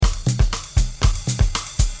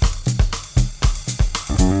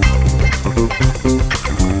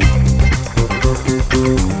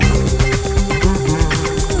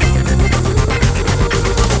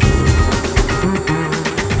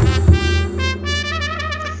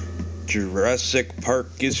Jurassic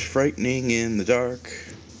Park is frightening in the dark.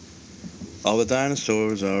 All the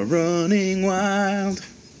dinosaurs are running wild.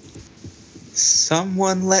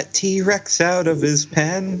 Someone let T-Rex out of his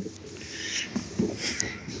pen.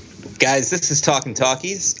 Guys, this is Talkin'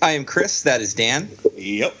 Talkies. I am Chris. That is Dan.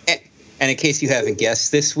 Yep. And in case you haven't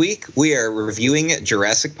guessed, this week we are reviewing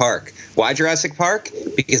Jurassic Park. Why Jurassic Park?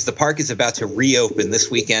 Because the park is about to reopen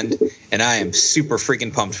this weekend, and I am super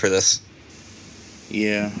freaking pumped for this.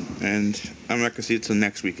 Yeah, and I'm not going to see it till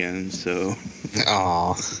next weekend, so...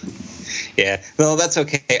 Aw. Yeah, well, that's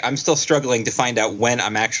okay. I'm still struggling to find out when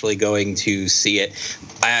I'm actually going to see it.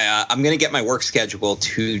 I'm going to get my work schedule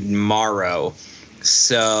tomorrow.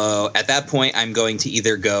 So at that point, I'm going to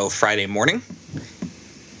either go Friday morning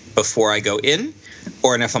before I go in,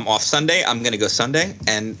 or if I'm off Sunday, I'm going to go Sunday.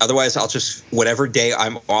 And otherwise, I'll just, whatever day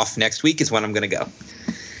I'm off next week is when I'm going to go.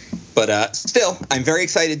 But still, I'm very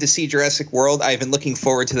excited to see Jurassic World. I've been looking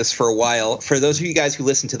forward to this for a while. For those of you guys who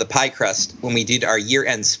listened to the Pie Crust, when we did our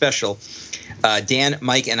year-end special, Dan,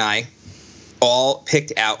 Mike, and I all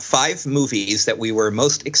picked out 5 movies that we were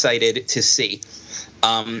most excited to see.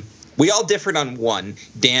 We all differed on one.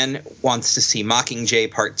 Dan wants to see Mockingjay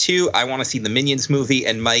Part 2. I want to see the Minions movie,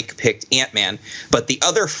 and Mike picked Ant-Man. But the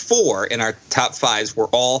other 4 in our top 5s were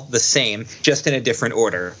all the same, just in a different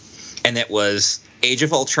order. And it was Age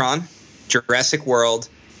of Ultron, Jurassic World,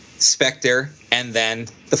 Spectre, and then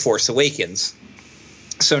The Force Awakens.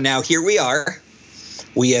 So now here we are.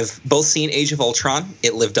 We have both seen Age of Ultron.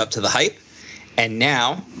 It lived up to the hype. And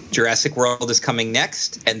now Jurassic World is coming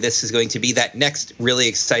next, and this is going to be that next really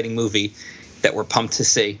exciting movie that we're pumped to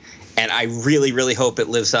see. And I really, really hope it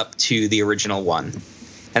lives up to the original one.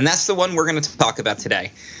 And that's the one we're going to talk about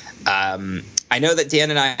today. I know that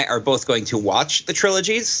Dan and I are both going to watch the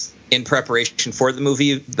trilogies in preparation for the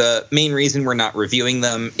movie. The main reason we're not reviewing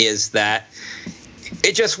them is that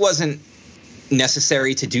it just wasn't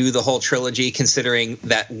necessary to do the whole trilogy, considering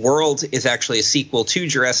that World is actually a sequel to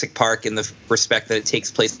Jurassic Park in the respect that it takes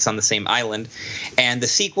place on the same island. And the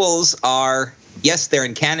sequels are, yes, they're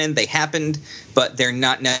in canon, they happened, but they're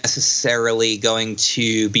not necessarily going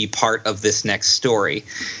to be part of this next story.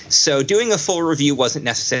 So doing a full review wasn't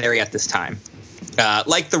necessary at this time.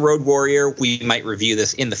 Like The Road Warrior, we might review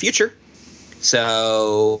this in the future.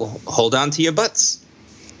 So hold on to your butts.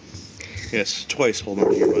 Yes, twice hold on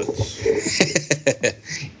to your butts.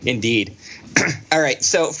 Indeed. All right,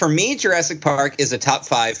 so for me, Jurassic Park is a top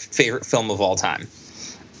 5 favorite film of all time.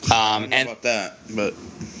 I don't know about that, but...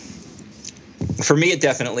 For me, it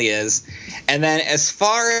definitely is. And then as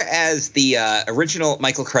far as the original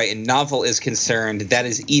Michael Crichton novel is concerned, that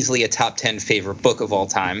is easily a top 10 favorite book of all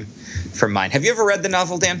time for mine. Have you ever read the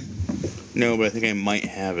novel, Dan? No, but I think I might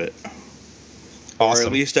have it. Awesome. Or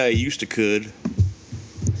at least I used to could.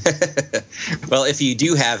 Well, if you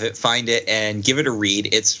do have it, find it and give it a read.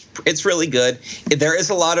 It's really good. There is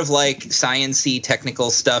a lot of like science-y technical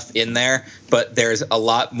stuff in there, but there's a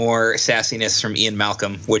lot more sassiness from Ian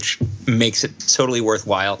Malcolm, which makes it totally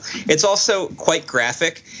worthwhile. It's also quite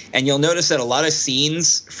graphic, and you'll notice that a lot of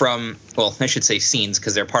scenes from, well, I should say scenes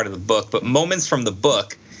because they're part of the book, but moments from the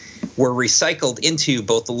book were recycled into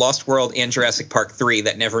both The Lost World and Jurassic Park 3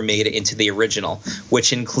 that never made it into the original,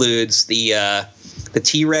 which includes the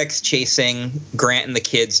T-Rex chasing Grant and the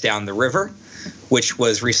kids down the river, which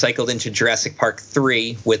was recycled into Jurassic Park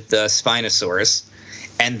 3 with the Spinosaurus.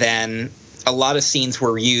 And then a lot of scenes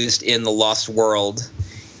were used in The Lost World,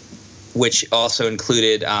 which also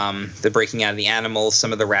included the breaking out of the animals,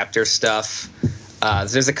 some of the raptor stuff.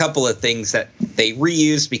 There's a couple of things that they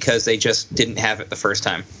reused because they just didn't have it the first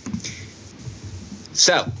time.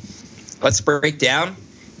 So, let's break down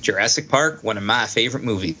Jurassic Park, one of my favorite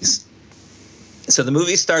movies. So the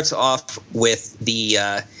movie starts off with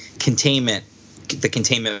the containment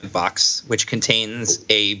box, which contains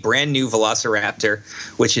a brand new Velociraptor,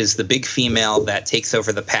 which is the big female that takes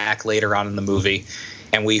over the pack later on in the movie.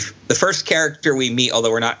 And the first character we meet,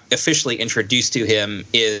 although we're not officially introduced to him,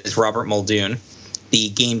 is Robert Muldoon, the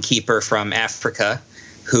gamekeeper from Africa,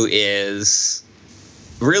 who is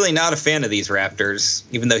really not a fan of these raptors,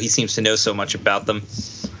 even though he seems to know so much about them.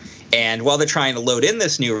 And while they're trying to load in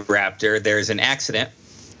this new raptor, there's an accident,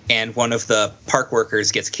 and one of the park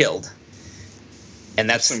workers gets killed. And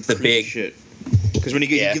that's the big shit. Because when he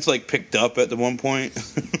gets like picked up at the one point.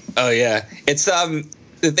 Oh yeah, it's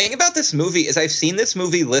the thing about this movie is I've seen this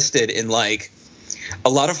movie listed in like a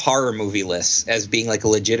lot of horror movie lists as being like a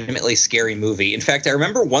legitimately scary movie. In fact, I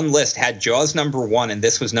remember one list had Jaws #1 and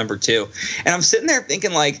this was #2, and I'm sitting there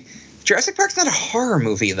thinking like Jurassic Park's not a horror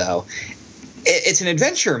movie though. it's an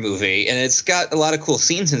adventure movie, and it's got a lot of cool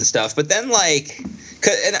scenes and stuff. But then, like,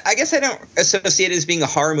 and I guess I don't associate it as being a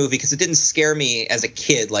horror movie because it didn't scare me as a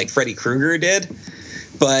kid like Freddy Krueger did.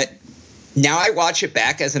 But now I watch it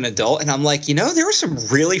back as an adult, and I'm like, there were some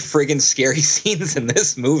really friggin' scary scenes in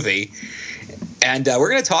this movie. And we're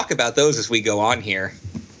going to talk about those as we go on here.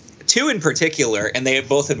 2 in particular, and they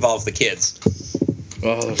both involve the kids.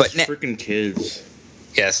 Oh, those freaking kids.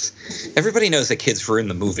 Yes. Everybody knows that kids ruin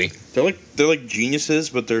the movie. They're like geniuses,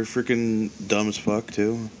 but they're freaking dumb as fuck,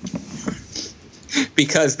 too.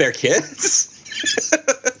 Because they're kids?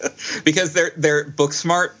 Because they're book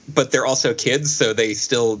smart, but they're also kids, so they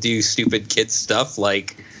still do stupid kid stuff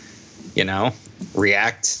like,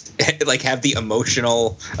 react, like have the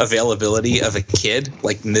emotional availability of a kid,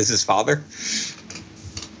 like Mrs. Father.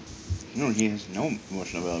 No, he has no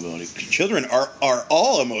emotional availability. Children are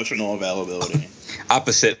all emotional availability.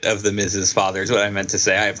 Opposite of the Mrs. Father is what I meant to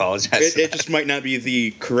say. I apologize. It just might not be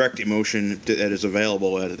the correct emotion that is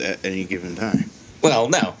available at any given time. Well,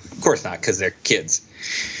 no, of course not, because they're kids.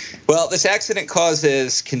 Well, this accident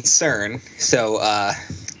causes concern. So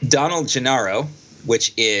Donald Gennaro,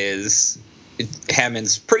 which is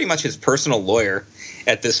Hammond's pretty much his personal lawyer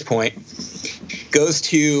at this point, goes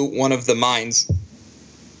to one of the mines.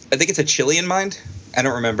 I think it's a Chilean mine. I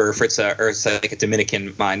don't remember if it's like a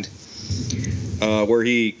Dominican mine. Where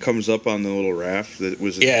he comes up on the little raft that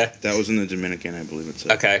was in the Dominican, I believe it's.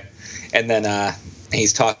 Okay, and then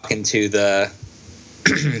he's talking to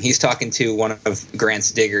he's talking to one of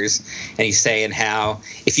Grant's diggers, and he's saying how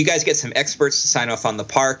if you guys get some experts to sign off on the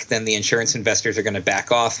park, then the insurance investors are going to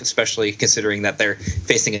back off, especially considering that they're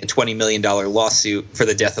facing a $20 million lawsuit for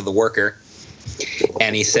the death of the worker.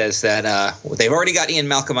 And he says that they've already got Ian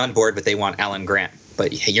Malcolm on board, but they want Alan Grant.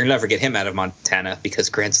 But you'll never get him out of Montana because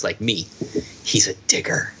Grant's like me. He's a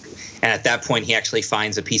digger. And at that point, he actually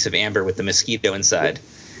finds a piece of amber with the mosquito inside.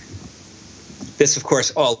 This, of course,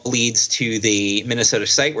 all leads to the Minnesota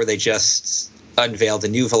site where they just unveiled a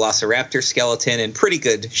new Velociraptor skeleton in pretty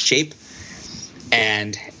good shape.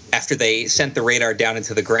 And after they sent the radar down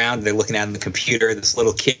into the ground, they're looking at it on the computer. This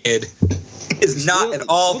little kid is not at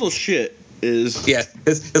all... Little shit. This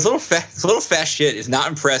little fast shit is not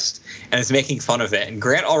impressed and is making fun of it. And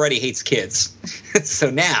Grant already hates kids. So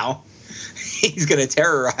now he's going to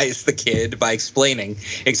terrorize the kid by explaining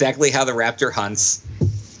exactly how the raptor hunts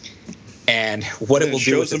and what it will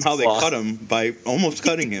do with its how claw. They cut him by almost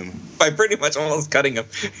cutting him. By pretty much almost cutting him.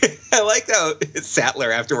 I like how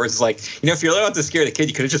Sattler afterwards is like, if you really want to scare the kid,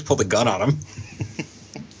 you could have just pulled a gun on him.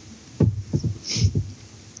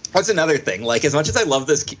 That's another thing. Like, as much as I love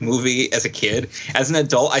this movie as a kid, as an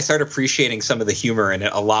adult, I start appreciating some of the humor in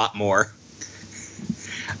it a lot more.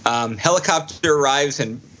 Helicopter arrives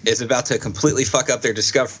and is about to completely fuck up their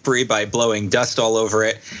discovery by blowing dust all over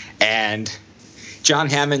it. And John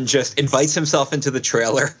Hammond just invites himself into the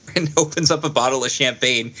trailer and opens up a bottle of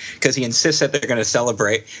champagne because he insists that they're going to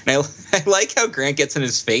celebrate. And I like how Grant gets in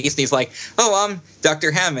his face and he's like, "Oh, I'm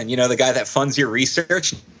Dr. Hammond, the guy that funds your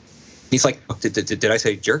research." He's like, oh, did I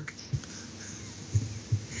say jerk?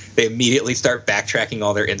 They immediately start backtracking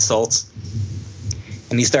all their insults.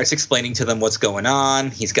 And he starts explaining to them what's going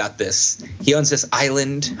on. He owns this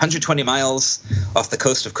island 120 miles off the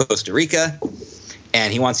coast of Costa Rica.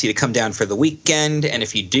 And he wants you to come down for the weekend. And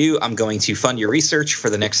if you do, I'm going to fund your research for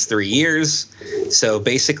the next 3 years. So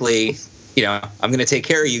basically, I'm going to take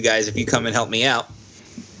care of you guys if you come and help me out.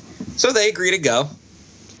 So they agree to go.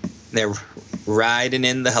 They're riding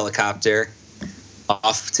in the helicopter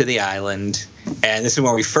off to the island, and this is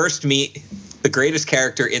where we first meet the greatest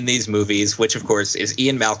character in these movies, which of course is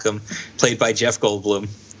Ian Malcolm, played by Jeff Goldblum.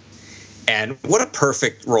 And what a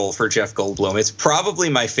perfect role for Jeff Goldblum. It's probably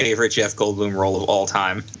my favorite Jeff Goldblum role of all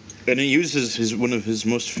time. And he uses one of his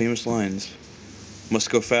most famous lines, "Must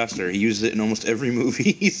go faster." He uses it in almost every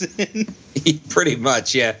movie he's in. Pretty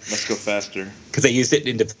much, yeah. Must go faster. Because they used it in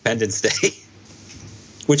Independence Day.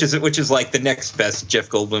 Which is like the next best Jeff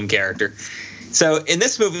Goldblum character. So in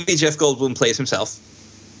this movie, Jeff Goldblum plays himself,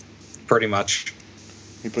 pretty much.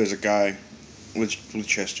 He plays a guy with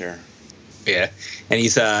chest hair. Yeah, and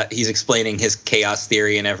he's explaining his chaos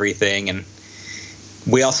theory and everything. And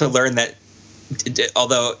we also learn that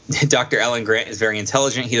although Dr. Alan Grant is very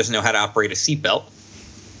intelligent, he doesn't know how to operate a seatbelt.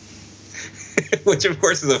 Which of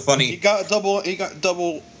course is a funny. He got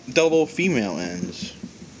double female ends.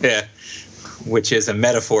 Yeah. Which is a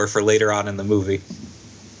metaphor for later on in the movie.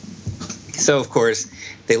 So, of course,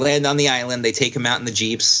 they land on the island. They take him out in the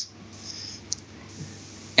jeeps.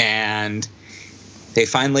 And they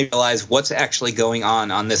finally realize what's actually going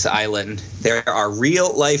on this island. There are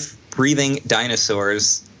real-life breathing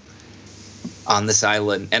dinosaurs on this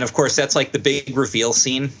island. And of course, that's like the big reveal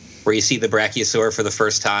scene where you see the Brachiosaur for the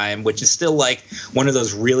first time, which is still like one of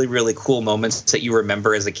those really, really cool moments that you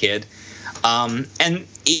remember as a kid. And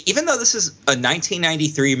even though this is a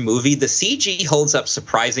 1993 movie, the CG holds up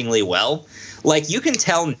surprisingly well. Like, you can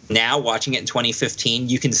tell now, watching it in 2015,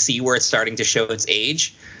 you can see where it's starting to show its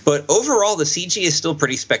age. But overall, the CG is still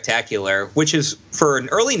pretty spectacular, which is, for an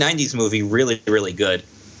early 90s movie, really, really good.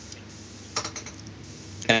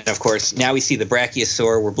 And, of course, now we see the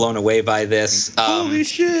Brachiosaur. We're blown away by this. Holy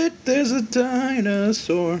shit, there's a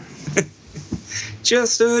dinosaur.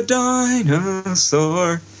 Just a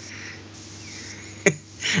dinosaur.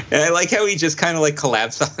 And I like how he just kind of like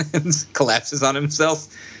collapses on himself.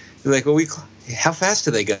 He's like, well, how fast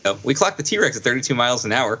do they go? We clocked the T-Rex at 32 miles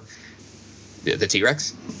an hour. The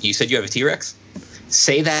T-Rex? You said you have a T-Rex?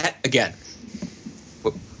 Say that again.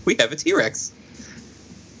 We have a T-Rex.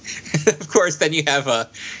 Of course, then you have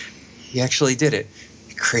he actually did it.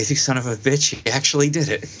 You crazy son of a bitch, he actually did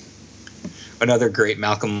it. Another great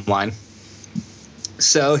Malcolm line.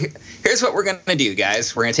 So here's what we're going to do,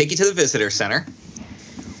 guys. We're going to take you to the visitor center.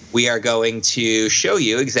 We are going to show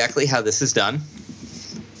you exactly how this is done.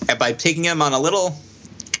 And by taking him on a little,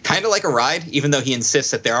 kind of like a ride, even though he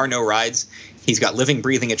insists that there are no rides, he's got living,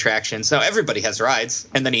 breathing attractions. So everybody has rides,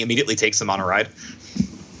 and then he immediately takes them on a ride.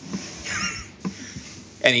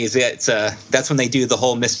 And that's when they do the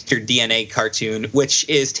whole Mr. DNA cartoon, which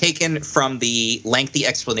is taken from the lengthy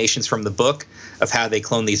explanations from the book of how they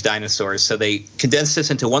clone these dinosaurs. So they condense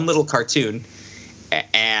this into one little cartoon,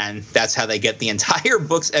 and that's how they get the entire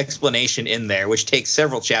book's explanation in there, which takes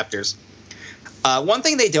several chapters. One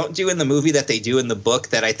thing they don't do in the movie that they do in the book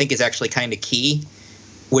that I think is actually kind of key,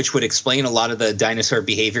 which would explain a lot of the dinosaur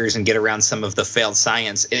behaviors and get around some of the failed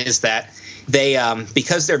science, is that they,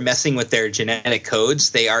 because they're messing with their genetic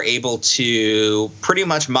codes, they are able to pretty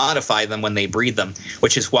much modify them when they breed them,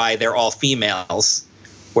 which is why they're all females,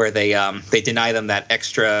 where they deny them that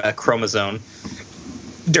extra chromosome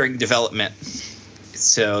during development,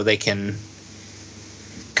 so they can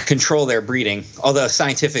control their breeding. Although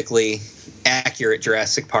scientifically accurate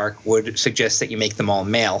Jurassic Park would suggest that you make them all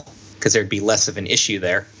male, because there'd be less of an issue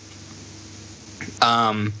there.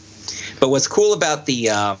 But what's cool about the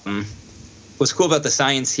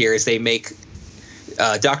science here is they make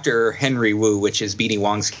Dr. Henry Wu, which is B.D.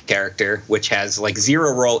 Wong's character, which has like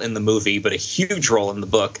zero role in the movie but a huge role in the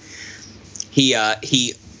book. He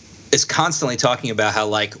is constantly talking about how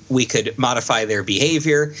like we could modify their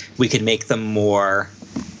behavior, we could make them more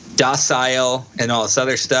docile and all this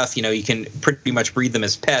other stuff. You know, you can pretty much breed them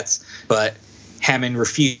as pets, but Hammond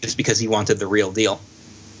refused because he wanted the real deal.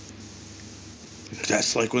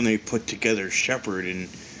 That's like when they put together Shepard in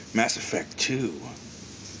Mass Effect 2.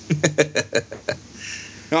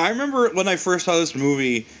 Now, I remember when I first saw this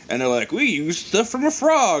movie, and they're like, we used stuff from a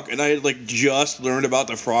frog. And I had like just learned about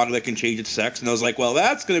the frog that can change its sex, and I was like, well,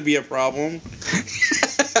 that's going to be a problem.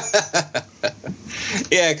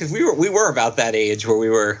 Yeah, because we were about that age where we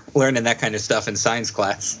were learning that kind of stuff in science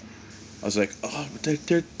class. I was like, oh, but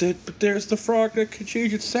there's the frog that can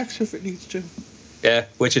change its sex if it needs to. Yeah,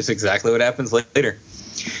 which is exactly what happens later.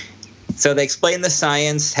 So they explain the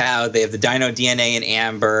science, how they have the dino DNA in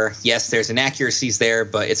amber. Yes, there's inaccuracies there,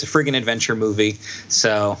 but it's a friggin' adventure movie.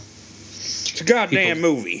 So it's a goddamn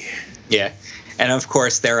movie. Yeah, and of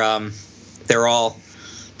course they're all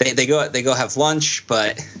they go have lunch,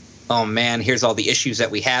 but oh man, here's all the issues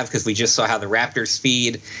that we have because we just saw how the raptors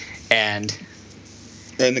feed, and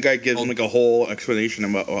the guy gives them like a whole explanation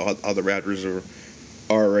about how the raptors are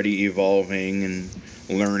already evolving and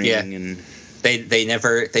learning. Yeah. And they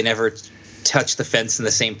never touch the fence in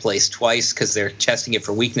the same place twice because they're testing it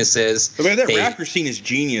for weaknesses. I mean, that raptor scene is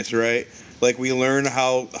genius, right? Like, we learn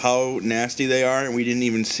how nasty they are, and we didn't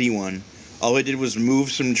even see one. All they did was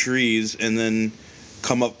move some trees and then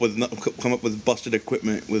come up with busted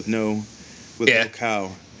equipment with no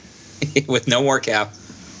cow. With no more cow.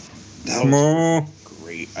 That was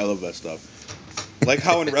great. I love that stuff. Like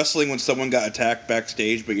how in wrestling, when someone got attacked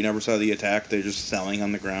backstage, but you never saw the attack, they're just selling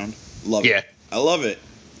on the ground. Love it. I love it.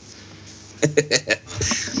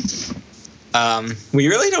 We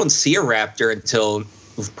really don't see a raptor until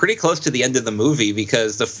pretty close to the end of the movie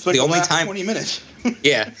because the only last time 20 minutes.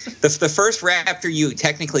 Yeah, the first raptor you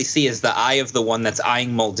technically see is the eye of the one that's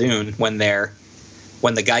eyeing Muldoon when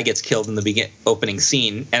the guy gets killed in the opening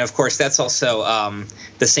scene. And of course that's also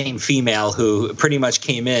the same female who pretty much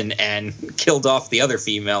came in and killed off the other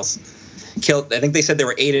females. I think they said there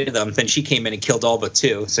were 8 of them, then she came in and killed all but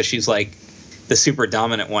 2, so she's like the super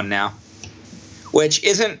dominant one now. Which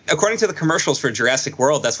isn't, according to the commercials for Jurassic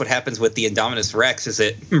World, that's what happens with the Indominus Rex, is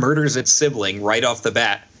it murders its sibling right off the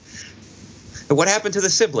bat. But what happened to the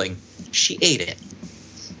sibling? She ate it.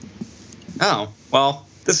 Oh, well,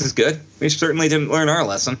 this is good. We certainly didn't learn our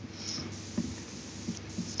lesson.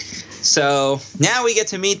 So now we get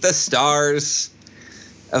to meet the stars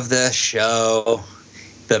of the show,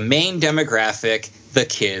 the main demographic, the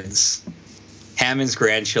kids, Hammond's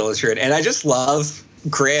grandchildren. And I just love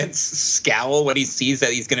Grant's scowl when he sees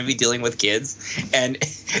that he's going to be dealing with kids. And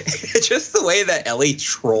just the way that Ellie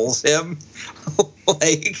trolls him,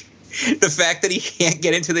 like the fact that he can't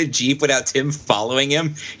get into the Jeep without Tim following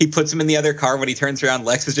him. He puts him in the other car. When he turns around,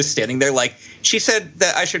 Lex is just standing there like, she said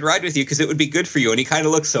that I should ride with you because it would be good for you. And he kind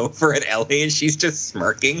of looks over at Ellie and she's just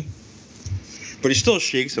smirking. But he still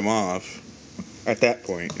shakes him off. At that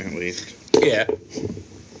point, at least. Yeah.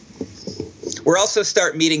 We're also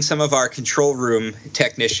start meeting some of our control room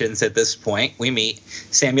technicians at this point. We meet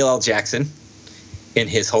Samuel L. Jackson in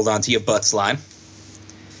his hold on to your butts line.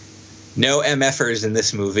 No MFers in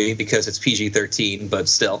this movie because it's PG-13, but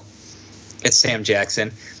still. It's Sam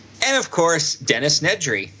Jackson. And, of course, Dennis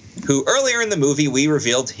Nedry, who earlier in the movie we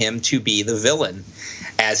revealed him to be the villain,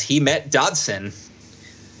 as he met Dodson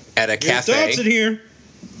at a cafe. Dodson here.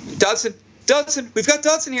 Dodson, we've got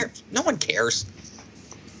Dodson here. No one cares.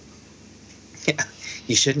 Yeah,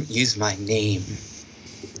 you shouldn't use my name.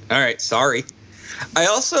 All right, sorry. I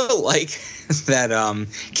also like that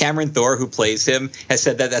Cameron Thor, who plays him, has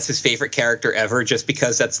said that that's his favorite character ever just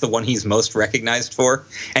because that's the one he's most recognized for.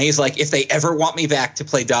 And he's like, if they ever want me back to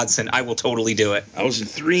play Dodson, I will totally do it. I was in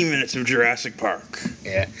 3 minutes of Jurassic Park.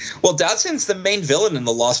 Yeah. Well, Dodson's the main villain in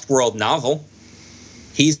the Lost World novel.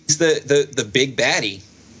 He's the big baddie,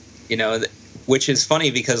 you know, which is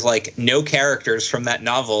funny because, like, no characters from that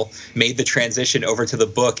novel made the transition over to the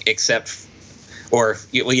book except or,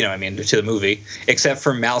 you know, I mean, to the movie, except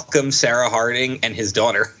for Malcolm, Sarah Harding, and his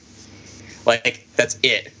daughter. Like, that's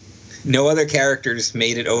it. No other characters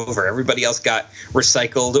made it over. Everybody else got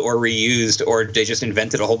recycled or reused, or they just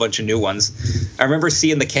invented a whole bunch of new ones. I remember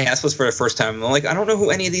seeing the cast list for the first time. I'm like, I don't know who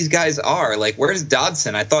any of these guys are. Like, where's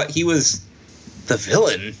Dodson? I thought he was the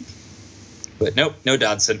villain. But nope, no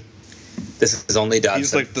Dodson. This is only Dodson.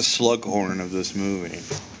 He's like the Slughorn of this movie.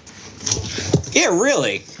 Yeah,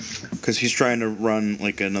 really. Because he's trying to run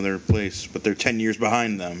like another place, but they're 10 years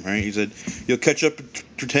behind them, right? He said, you'll catch up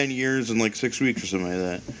for 10 years in like 6 weeks or something like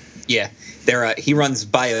that. Yeah. He runs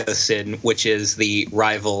Biosyn, which is the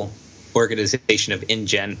rival organization of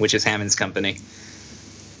InGen, which is Hammond's company.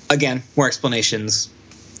 Again, more explanations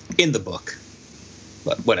in the book.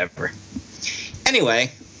 But whatever. Anyway,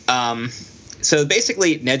 so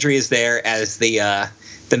basically Nedry is there as the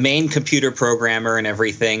main computer programmer and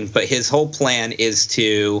everything, but his whole plan is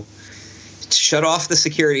to shut off the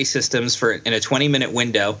security systems in a 20-minute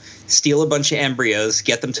window, steal a bunch of embryos,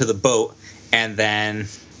 get them to the boat, and then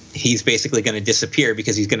he's basically going to disappear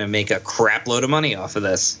because he's going to make a crap load of money off of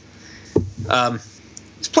this.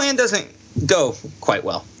 His plan doesn't go quite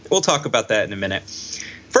well. We'll talk about that in a minute.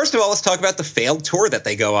 First of all, let's talk about the failed tour that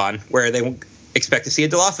they go on, where they expect to see a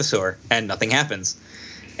Dilophosaur, and nothing happens.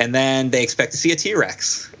 And then they expect to see a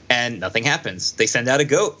T-Rex, and nothing happens. They send out a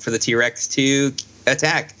goat for the T-Rex to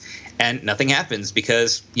attack, and nothing happens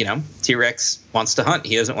because, you know, T-Rex wants to hunt.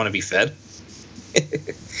 He doesn't want to be fed.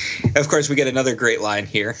 Of course, we get another great line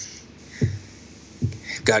here.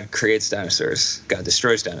 God creates dinosaurs. God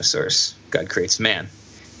destroys dinosaurs. God creates man.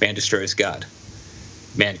 Man destroys God.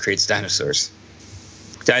 Man creates dinosaurs.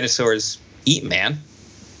 Dinosaurs eat man.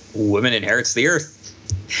 Woman inherits the earth.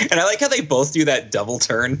 And I like how they both do that double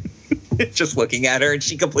turn, just looking at her, and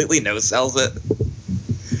she completely no-sells it.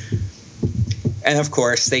 And, of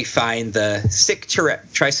course, they find the sick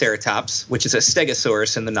Triceratops, which is a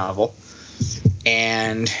Stegosaurus in the novel.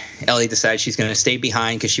 And Ellie decides she's going to stay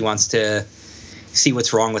behind because she wants to see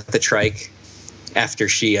what's wrong with the trike after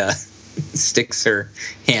she sticks her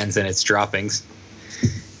hands in its droppings.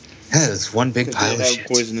 That is one big pile of shit.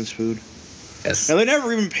 Poisonous food. Yes. Now, they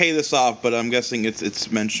never even pay this off, but I'm guessing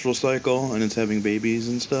it's menstrual cycle and it's having babies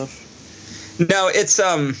and stuff. No, it's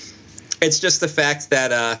just the fact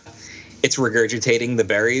that it's regurgitating the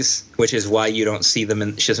berries, which is why you don't see them,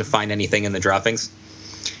 and she doesn't find anything in the droppings.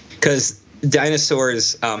 Because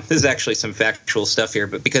dinosaurs, this is actually some factual stuff here,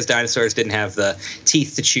 but because dinosaurs didn't have the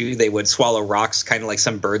teeth to chew, they would swallow rocks, kind of like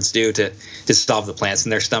some birds do, to dissolve the plants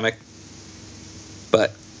in their stomach.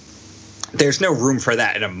 But there's no room for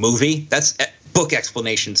that in a movie. That's book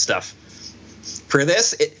explanation stuff. For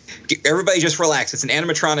this, everybody just relax. It's an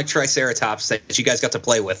animatronic Triceratops that you guys got to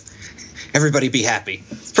play with. Everybody be happy.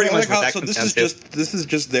 It's pretty much what that comes down to. This is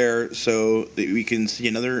just there so that we can see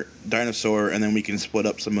another dinosaur and then we can split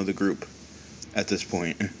up some of the group at this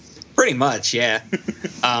point. Pretty much, yeah.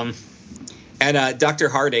 And Dr.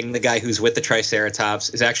 Harding, the guy who's with the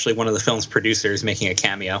Triceratops, is actually one of the film's producers making a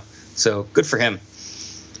cameo. So good for him.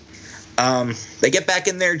 They get back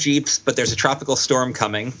in their Jeeps, but there's a tropical storm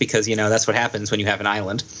coming because, that's what happens when you have an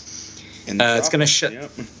island. It's going to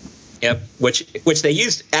shut. Yep. Which they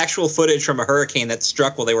used actual footage from a hurricane that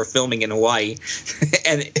struck while they were filming in Hawaii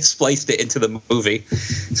and spliced it into the movie.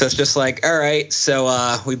 So it's just like, all right,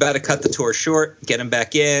 so we better cut the tour short, get them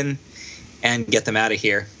back in, and get them out of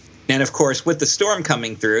here. And, of course, with the storm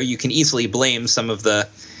coming through, you can easily blame some of the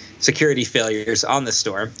security failures on the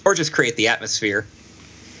storm or just create the atmosphere.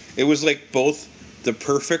 It was like both the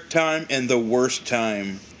perfect time and the worst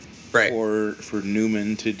time for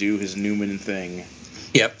Newman to do his Newman thing.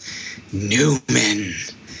 Yep. Newman.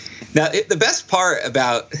 Now, the best part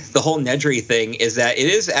about the whole Nedry thing is that it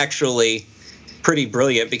is actually pretty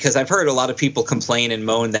brilliant because I've heard a lot of people complain and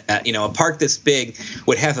moan that, a park this big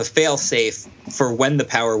would have a fail-safe for when the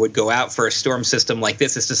power would go out for a storm system like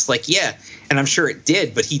this. It's just like, yeah, and I'm sure it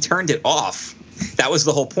did, but he turned it off. That was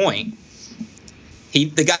the whole point.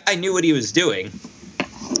 The guy knew what he was doing.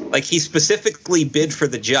 Like, he specifically bid for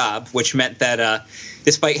the job, which meant that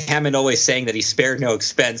despite Hammond always saying that he spared no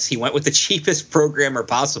expense, he went with the cheapest programmer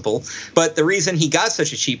possible. But the reason he got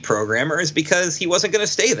such a cheap programmer is because he wasn't going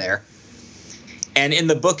to stay there. And in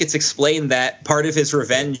the book, it's explained that part of his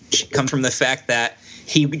revenge comes from the fact that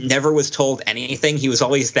he never was told anything. He was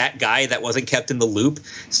always that guy that wasn't kept in the loop.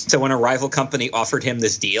 So when a rival company offered him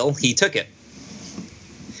this deal, he took it.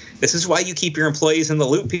 This is why you keep your employees in the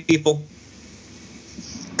loop, people.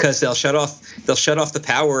 Because they'll shut off the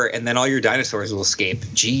power, and then all your dinosaurs will escape.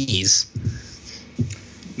 Jeez.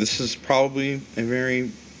 This is probably a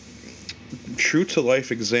very true to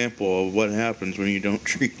life example of what happens when you don't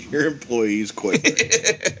treat your employees quite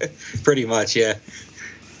right. Pretty much, yeah.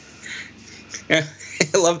 I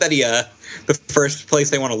love that the first place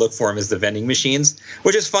they want to look for him is the vending machines,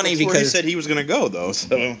 which is funny because where he said he was going to go, though.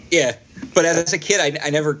 So yeah, but as a kid, I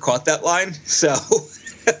never caught that line, so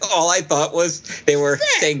all I thought was they were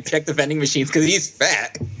saying check the vending machines because he's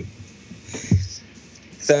fat.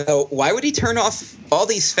 So why would he turn off all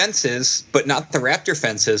these fences but not the raptor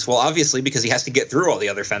fences? Well, obviously because he has to get through all the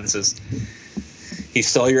other fences. He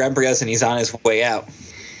stole your embryos and he's on his way out.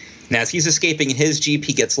 Now, as he's escaping in his Jeep,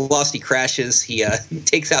 he gets lost, he crashes, he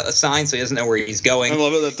takes out a sign so he doesn't know where he's going. I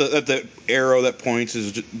love it that the arrow that points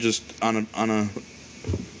is just on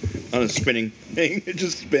a spinning thing. It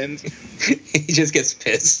just spins. He just gets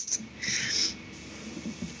pissed.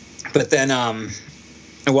 But then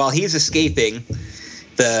while he's escaping,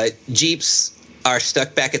 the Jeeps are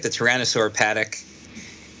stuck back at the Tyrannosaur paddock.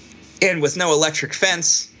 And with no electric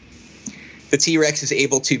fence, the T-Rex is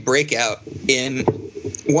able to break out in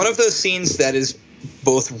one of those scenes that is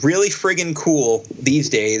both really friggin' cool these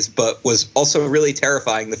days, but was also really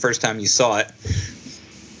terrifying the first time you saw it.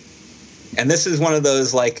 And this is one of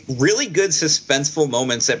those, like, really good suspenseful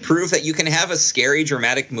moments that prove that you can have a scary,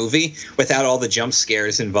 dramatic movie without all the jump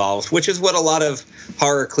scares involved, which is what a lot of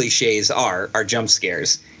horror cliches are jump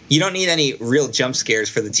scares. You don't need any real jump scares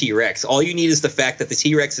for the T-Rex. All you need is the fact that the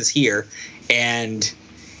T-Rex is here, and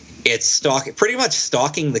it's pretty much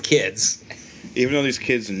stalking the kids. Even though these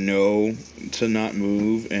kids know to not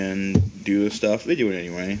move and do this stuff, they do it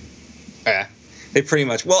anyway. Yeah. They pretty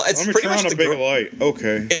much. Well, it's pretty much the big light.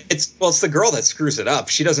 Okay. It's the girl that screws it up.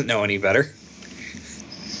 She doesn't know any better.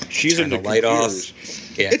 She's in the light off.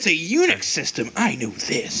 Yeah. It's a Unix system. I know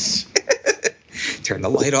this. Turn the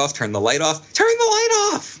light off. Turn the light off. Turn the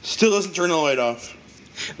light off. Still doesn't turn the light off.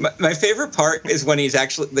 My favorite part is when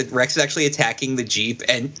the Rex is actually attacking the Jeep,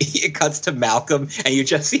 and it cuts to Malcolm, and you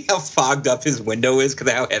just see how fogged up his window is because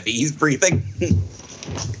of how heavy he's breathing.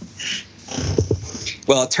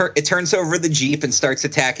 Well, it turns over the Jeep and starts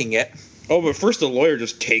attacking it. Oh, but first the lawyer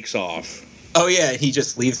just takes off. Oh, yeah, he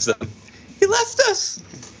just leaves them. He left us.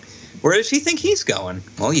 Where does he think he's going?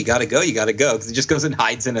 Well, you gotta go, because he just goes and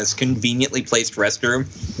hides in a conveniently placed restroom.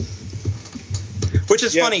 Which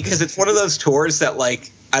is funny, because it's one of those tours that,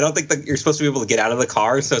 like, I don't think that you're supposed to be able to get out of the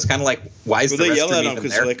car, so it's kind of like, why is the restroom even there? They yell at him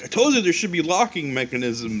because, like, I told you there should be locking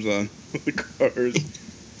mechanisms on the cars.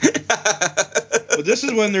 But this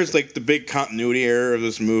is when there's, like, the big continuity error of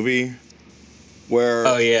this movie, where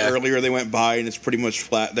earlier they went by and it's pretty much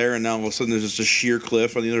flat there, and now all of a sudden there's just a sheer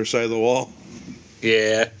cliff on the other side of the wall.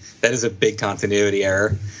 Yeah, that is a big continuity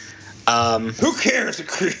error. Who cares?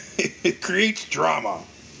 It creates drama.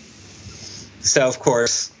 So, of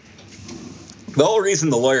course, the whole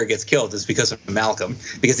reason the lawyer gets killed is because of Malcolm,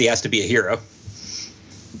 because he has to be a hero.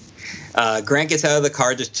 Grant gets out of the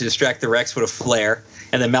car to distract the Rex with a flare,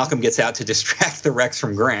 And then Malcolm gets out to distract the Rex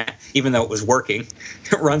from Grant, even though it was working.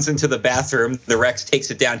 Runs into the bathroom. The Rex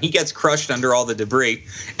takes it down. He gets crushed under all the debris.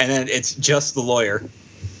 And then it's just the lawyer.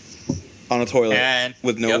 On a toilet. And,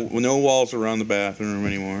 with no walls around the bathroom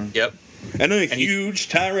anymore. Yep. And a huge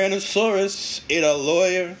Tyrannosaurus ate a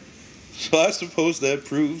lawyer. So I suppose that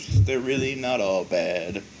proves they're really not all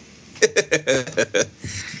bad.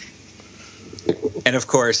 And of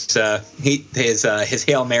course, his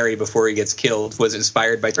Hail Mary before he gets killed was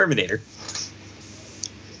inspired by Terminator,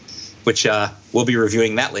 which we'll be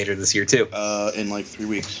reviewing that later this year too. In like 3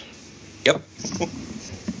 weeks. Yep.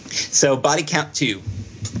 So body count 2,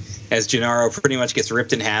 as Gennaro pretty much gets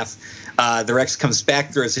ripped in half. The Rex comes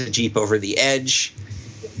back, throws a Jeep over the edge.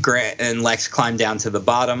 Grant and Lex climb down to the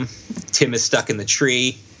bottom. Tim is stuck in the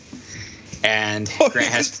tree. And Grant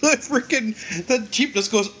has the Jeep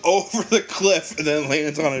just goes over the cliff and then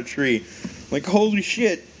lands on a tree. Like, holy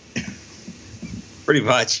shit. Pretty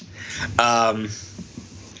much.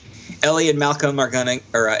 Ellie and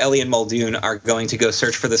Ellie and Muldoon are going to go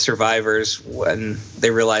search for the survivors when they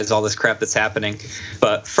realize all this crap that's happening.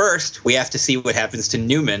 But first, we have to see what happens to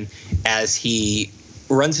Newman as he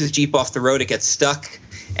runs his Jeep off the road. It gets stuck,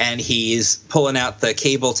 and he's pulling out the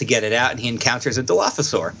cable to get it out, and he encounters a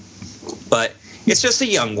Dilophosaur. But it's just a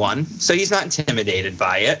young one, so he's not intimidated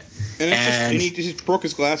by it. And he just broke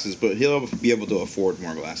his glasses, but he'll be able to afford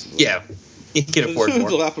more glasses. Yeah, he can afford more.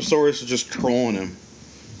 The Dilophosaurus is just trolling him.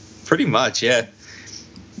 Pretty much, yeah.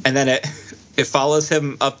 And then it follows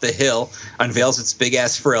him up the hill, unveils its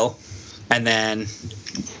big-ass frill, and then...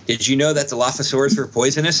 Did you know that Dilophosaurs were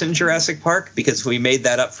poisonous in Jurassic Park because we made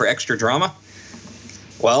that up for extra drama?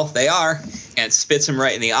 Well, they are, and it spits him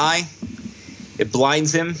right in the eye. It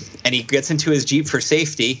blinds him, and he gets into his Jeep for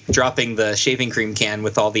safety, dropping the shaving cream can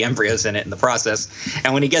with all the embryos in it in the process.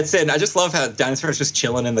 And when he gets in, I just love how the dinosaur's just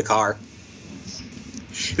chilling in the car.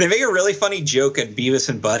 They make a really funny joke at Beavis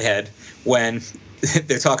and Butthead when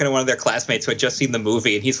they're talking to one of their classmates who had just seen the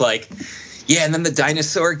movie, and he's like, yeah, and then the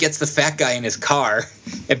dinosaur gets the fat guy in his car.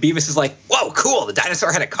 And Beavis is like, whoa, cool, the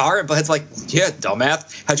dinosaur had a car? And Butthead's like, yeah,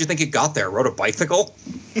 dumbass. How'd you think it got there? Rode a bicycle?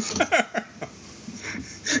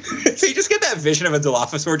 So you just get that vision of a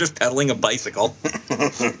Dilophosaur just pedaling a bicycle.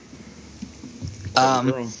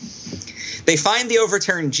 They find the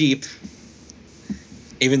overturned Jeep,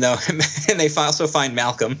 even though, and they also find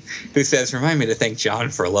Malcolm, who says, remind me to thank John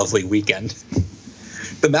for a lovely weekend.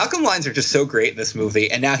 The Malcolm lines are just so great in this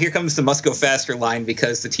movie, and now here comes the must go faster line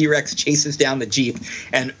because the T-Rex chases down the Jeep,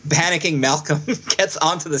 and panicking Malcolm gets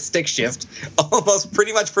onto the stick shift, almost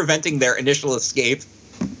pretty much preventing their initial escape.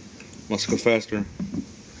 Must go faster.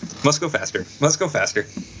 Must go faster. Must go faster.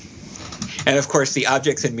 And, of course, the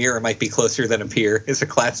objects in mirror might be closer than appear is a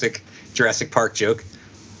classic Jurassic Park joke.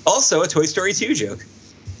 Also a Toy Story 2 joke.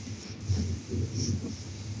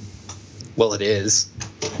 Well, it is.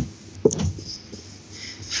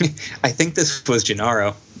 I think this was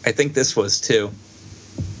Gennaro. I think this was, too.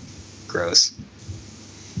 Gross.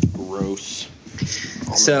 Gross.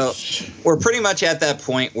 So we're pretty much at that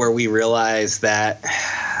point where we realize that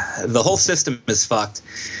the whole system is fucked.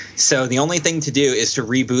 So the only thing to do is to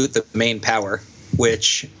reboot the main power,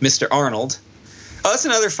 which Mr. Arnold... Oh, that's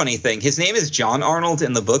another funny thing. His name is John Arnold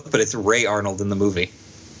in the book, but it's Ray Arnold in the movie.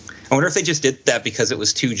 I wonder if they just did that because it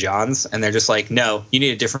was two Johns, and they're just like, no, you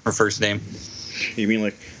need a different first name. You mean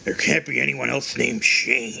like, there can't be anyone else named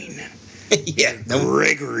Shane? Yeah. No.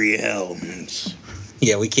 Gregory Helms.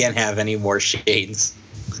 Yeah, we can't have any more Shanes.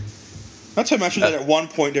 Not to mention that at one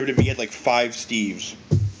point WWE had like 5 Steves.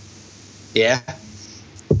 Yeah.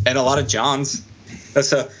 And a lot of Johns.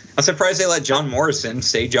 I'm surprised they let John Morrison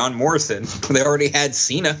say John Morrison. They already had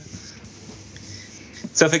Cena.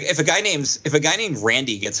 So if a guy named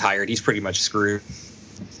Randy gets hired, he's pretty much screwed.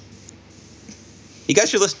 You guys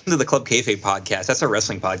should listen to the Club Kayfabe podcast. That's our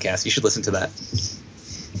wrestling podcast. You should listen to that.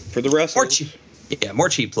 For the wrestlers. More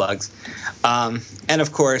cheap plugs. And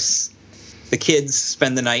of course, the kids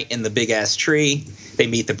spend the night in the big ass tree. They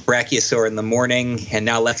meet the Brachiosaur in the morning, and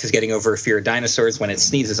now Lex is getting over a fear of dinosaurs when it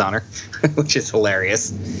sneezes on her, which is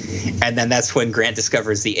hilarious. And then that's when Grant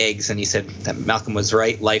discovers the eggs, and he said that Malcolm was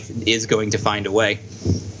right. Life is going to find a way,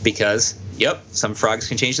 because some frogs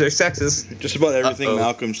can change their sexes. Just about everything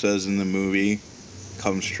Malcolm says in the movie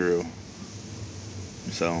comes true.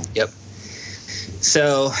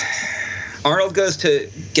 So Arnold goes to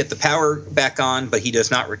get the power back on, but he does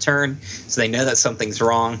not return, so they know that something's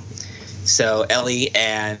wrong. So Ellie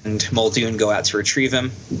and Muldoon go out to retrieve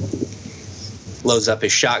him, loads up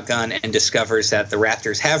his shotgun, and discovers that the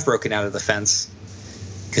raptors have broken out of the fence,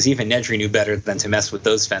 because even Nedry knew better than to mess with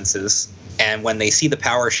those fences. And when they see the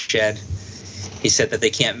power shed, He said that they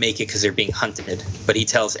can't make it because they're being hunted, but he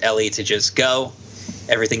tells Ellie to just go.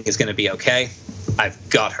 Everything is going to be okay. I've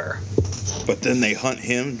got her. But then they hunt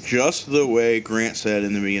him just the way Grant said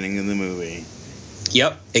in the beginning of the movie.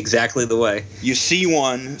 Yep, exactly the way. You see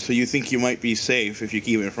one, so you think you might be safe if you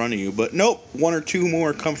keep it in front of you, but nope, one or two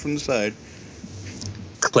more come from the side.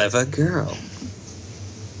 Clever girl.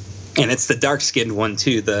 And it's the dark-skinned one,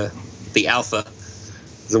 too, the alpha.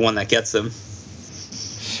 The one that gets them.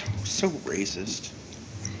 So racist.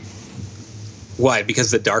 Why? Because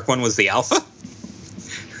the dark one was the alpha?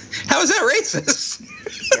 How is that racist?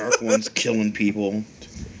 Dark one's killing people.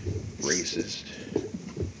 Racist.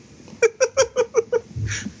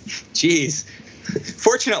 Jeez.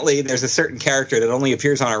 Fortunately, there's a certain character that only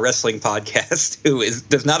appears on our wrestling podcast who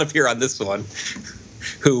does not appear on this one,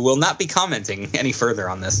 who will not be commenting any further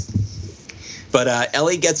on this. But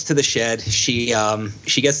Ellie gets to the shed. She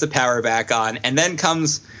gets the power back on, and then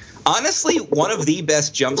comes, honestly, one of the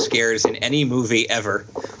best jump scares in any movie ever.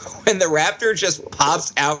 When the raptor just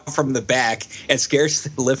pops out from the back and scares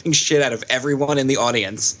the living shit out of everyone in the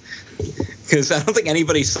audience. Because I don't think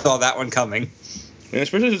anybody saw that one coming. Yeah,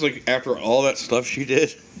 especially just like after all that stuff she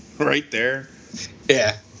did right there.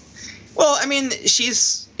 Yeah. Well, I mean,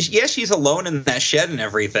 she's alone in that shed and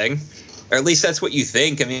everything. Or at least that's what you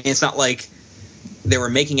think. I mean, it's not like they were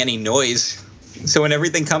making any noise. So when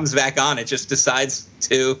everything comes back on, it just decides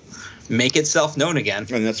to make itself known again.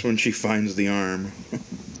 And that's when she finds the arm.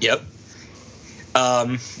 Yep.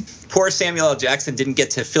 Poor Samuel L. Jackson didn't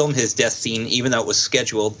get to film his death scene, even though it was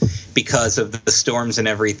scheduled, because of the storms and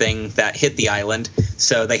everything that hit the island.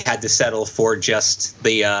 So they had to settle for just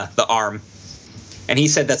the arm. And he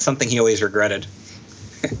said that's something he always regretted.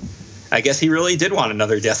 I guess he really did want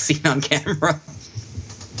another death scene on camera.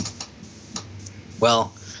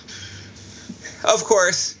 Well, of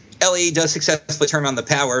course, Ellie does successfully turn on the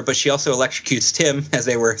power, but she also electrocutes Tim as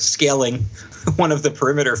they were scaling one of the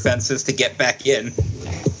perimeter fences to get back in.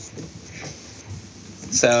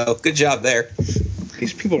 So, good job there.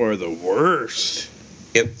 These people are the worst.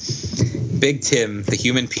 Yep. Big Tim, the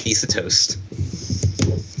human piece of toast.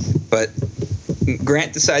 But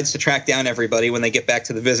Grant decides to track down everybody when they get back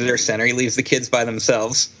to the visitor center. He leaves the kids by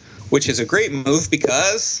themselves, which is a great move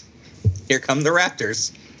because here come the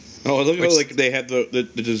Raptors. Oh, look how like they had the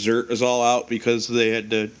dessert is all out because they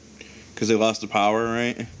lost the power,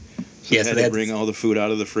 right? So Yeah, they had to bring all the food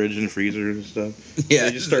out of the fridge and freezer and stuff. Yeah,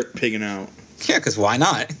 they just start pigging out. Yeah, because why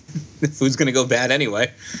not? The food's gonna go bad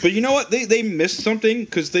anyway. But you know what? They missed something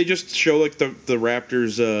because they just show like the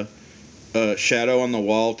Raptors' shadow on the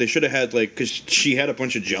wall. They should have had like because she had a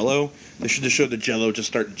bunch of Jello. They should have showed the Jello just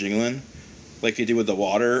start jingling, like they did with the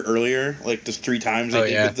water earlier. Like just 3 times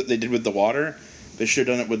they did with the water. They should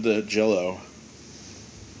have done it with the Jello.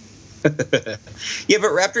 Yeah,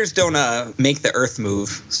 but Raptors don't make the Earth move,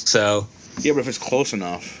 so. Yeah, but if it's close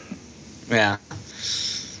enough. Yeah.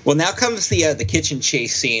 Well, now comes the kitchen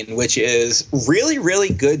chase scene, which is really, really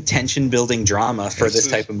good tension-building drama for this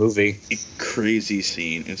type of movie. A crazy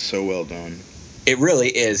scene. It's so well done. It really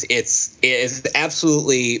is. It is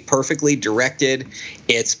absolutely perfectly directed.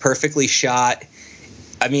 It's perfectly shot.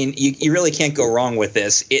 I mean, you really can't go wrong with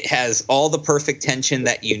this. It has all the perfect tension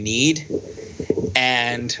that you need,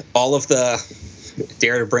 and all of the,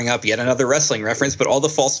 dare to bring up yet another wrestling reference, but all the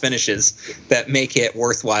false finishes that make it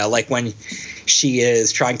worthwhile. Like when she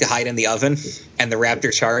is trying to hide in the oven, and the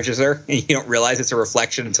raptor charges her, and you don't realize it's a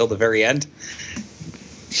reflection until the very end.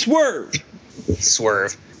 Swerve!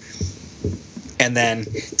 And then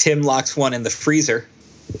Tim locks one in the freezer.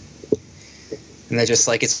 And they're just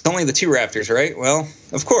like, it's only the 2 raptors, right? Well,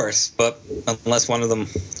 of course. But unless one of them,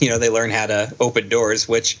 they learn how to open doors,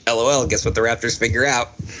 which, LOL, guess what the raptors figure out?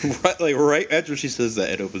 Right after she says that,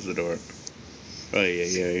 it opens the door. Oh,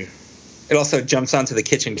 yeah. It also jumps onto the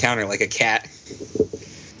kitchen counter like a cat.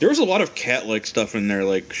 There was a lot of cat-like stuff in there,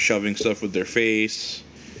 like shoving stuff with their face.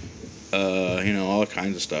 All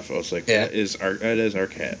kinds of stuff. I was like, yeah. That is our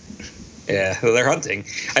cat. Yeah, they're hunting.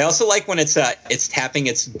 I also like when it's tapping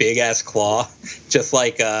its big ass claw, just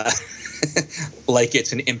like like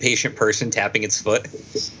it's an impatient person tapping its foot.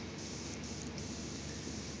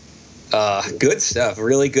 Good stuff.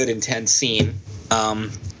 Really good, intense scene.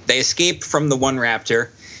 They escape from the one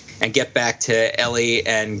raptor and get back to Ellie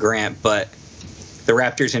and Grant, but the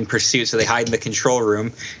raptor's in pursuit, so they hide in the control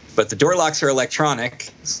room. But the door locks are electronic,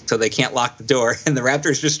 so they can't lock the door. And the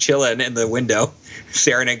raptor's just chilling in the window,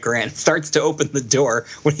 staring at Grant. Starts to open the door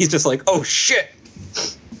when he's just like, oh, shit.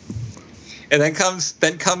 And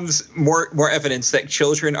then comes more evidence that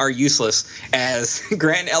children are useless as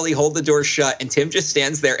Grant and Ellie hold the door shut and Tim just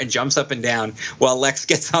stands there and jumps up and down while Lex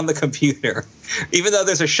gets on the computer. Even though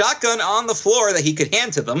there's a shotgun on the floor that he could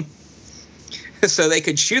hand to them so they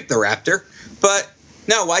could shoot the raptor. But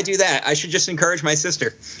no, why do that? I should just encourage my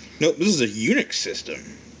sister. Nope, this is a Unix system.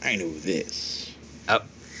 I know this. Oh.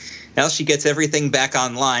 Now she gets everything back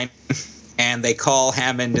online and they call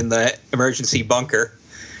Hammond in the emergency bunker.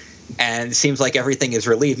 And it seems like everything is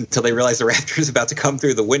relieved until they realize the raptor is about to come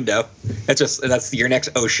through the window. That's your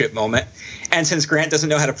next oh shit moment. And since Grant doesn't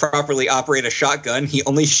know how to properly operate a shotgun, he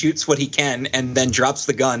only shoots what he can and then drops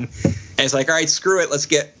the gun. And he's like, all right, screw it. Let's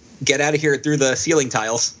get out of here through the ceiling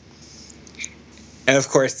tiles. And of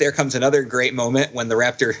course, there comes another great moment when the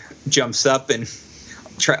raptor jumps up and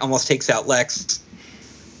almost takes out Lex.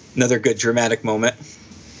 Another good dramatic moment.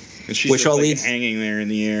 And she's just like hanging there in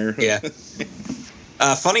the air. Yeah.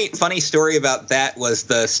 Funny story about that was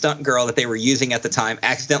the stunt girl that they were using at the time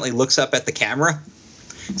accidentally looks up at the camera.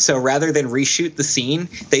 So rather than reshoot the scene,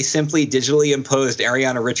 they simply digitally imposed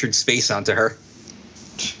Ariana Richards' face onto her.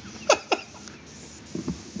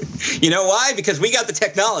 You know why? Because we got the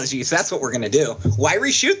technology, so that's what we're going to do. Why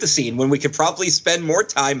reshoot the scene when we could probably spend more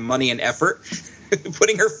time, money, and effort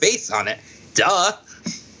putting her face on it? Duh.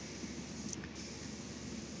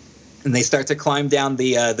 And they start to climb down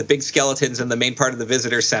the big skeletons in the main part of the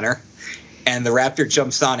visitor center. And the raptor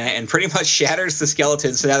jumps on it and pretty much shatters the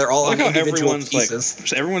skeletons. So now they're all on individual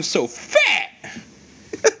pieces. Everyone's so fat!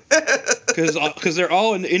 Because they're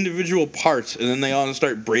all in individual parts. And then they all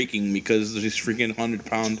start breaking because these freaking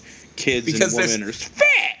 100-pound kids and women are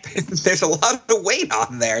fat! There's a lot of weight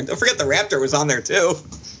on there. Don't forget the raptor was on there, too.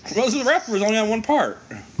 Well, the raptor was only on one part.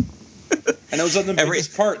 And it was on the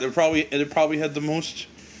biggest part. It probably had the most...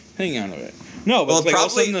 Hang on to it. No, but all of a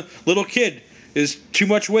sudden the little kid is too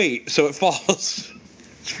much weight, so it falls.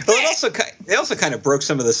 Well, it also kind of broke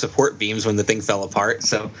some of the support beams when the thing fell apart,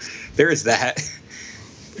 so there is that.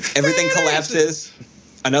 Everything collapses.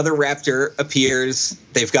 Another raptor appears.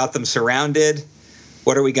 They've got them surrounded.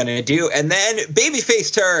 What are we going to do? And then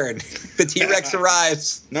babyface turn. The T-Rex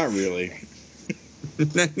arrives. Not really.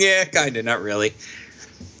 Yeah, kind of, not really.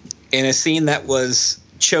 In a scene that was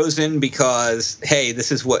chosen because, hey,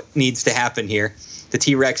 this is what needs to happen here. The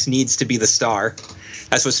T-Rex needs to be the star.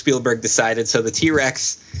 That's what Spielberg decided. So the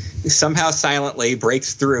T-Rex somehow silently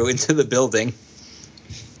breaks through into the building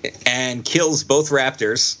and kills both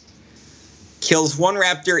raptors. Kills one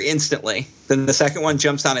raptor instantly. Then the second one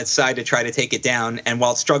jumps on its side to try to take it down. And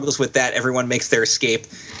while it struggles with that, everyone makes their escape.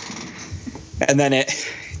 And then it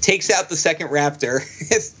takes out the second raptor,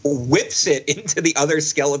 whips it into the other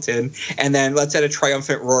skeleton, and then lets out a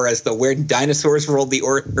triumphant roar as the "Where Dinosaurs Rolled the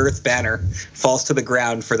Earth" banner falls to the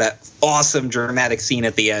ground for that awesome dramatic scene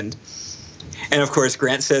at the end. And of course,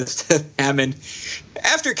 Grant says to Hammond,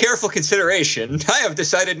 "After careful consideration, I have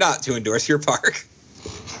decided not to endorse your park."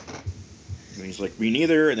 And he's like, "Me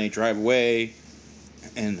neither," and they drive away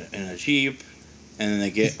in a Jeep, and then they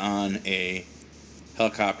get on a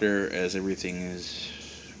helicopter as everything is...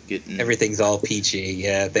 Everything's all peachy.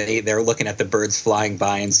 Yeah, they're looking at the birds flying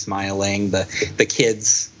by and smiling. The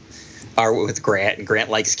kids are with Grant, and Grant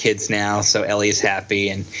likes kids now, so Ellie's happy.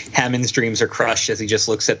 And Hammond's dreams are crushed as he just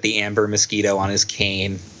looks at the amber mosquito on his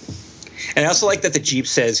cane. And I also like that the Jeep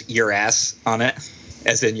says "your ass" on it,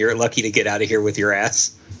 as in you're lucky to get out of here with your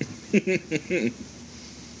ass.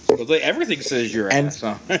 Well, everything says "your ass"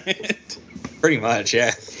 on it. Pretty much,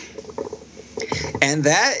 yeah. And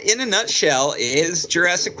that, in a nutshell, is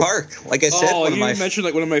Jurassic Park. Like I said, mentioned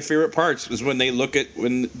like one of my favorite parts is when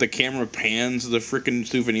when the camera pans the freaking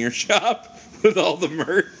souvenir shop with all the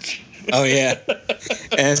merch. Oh yeah,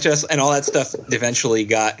 and all that stuff eventually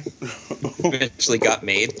got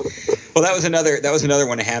made. Well, that was another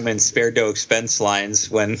one of Hammond's spare no expense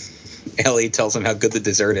lines when Ellie tells him how good the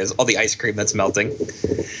dessert is, all the ice cream that's melting.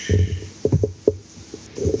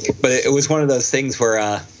 But it was one of those things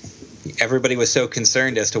where everybody was so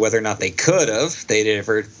concerned as to whether or not they could have. They'd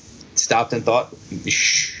ever stopped and thought,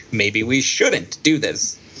 maybe we shouldn't do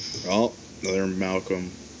this. Well, another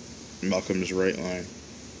Malcolm's right line.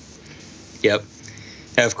 Yep.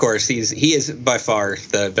 And of course, he is by far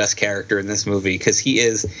the best character in this movie because he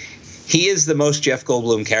is the most Jeff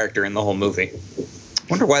Goldblum character in the whole movie.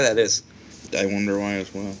 Wonder why that is. I wonder why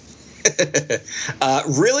as well.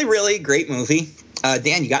 Really, really great movie.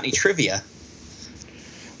 Dan, you got any trivia?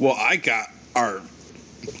 Well, I got our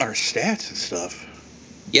stats and stuff.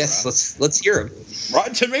 Yes, let's hear them.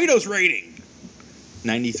 Rotten Tomatoes rating,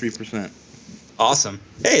 93%. Awesome.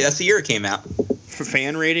 Hey, that's the year it came out. For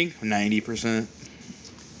fan rating, 90%.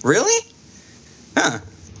 Really? Huh.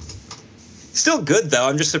 Still good, though.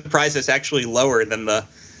 I'm just surprised it's actually lower than the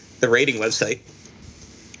rating website.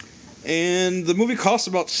 And the movie cost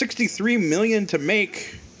about $63 million to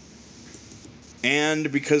make.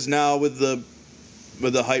 And because now with the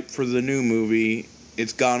hype for the new movie,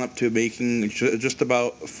 it's gone up to making just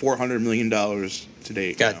about $400 million to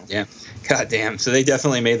date. God damn. So they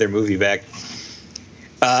definitely made their movie back.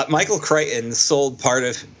 Michael Crichton sold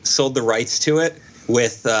the rights to it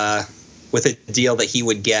with a deal that he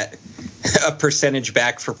would get a percentage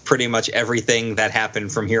back for pretty much everything that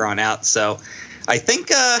happened from here on out. So I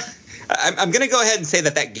think I'm going to go ahead and say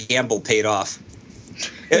that gamble paid off.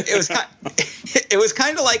 It was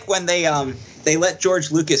kind of like when they let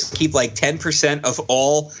George Lucas keep like 10% of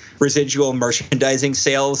all residual merchandising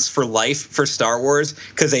sales for life for Star Wars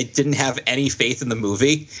because they didn't have any faith in the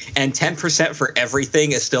movie, and 10% for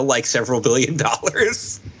everything is still like several $billion.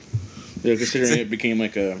 Yeah, considering it became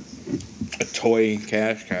like a toy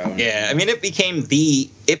cash cow. Yeah, I mean it became the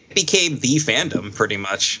fandom pretty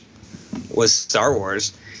much was Star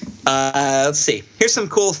Wars. Let's see. Here's some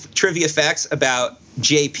cool trivia facts about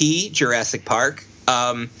JP, Jurassic Park.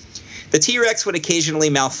 The T-Rex would occasionally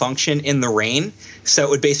malfunction in the rain, so it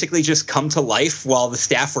would basically just come to life while the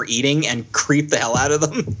staff were eating and creep the hell out of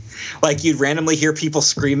them. Like, you'd randomly hear people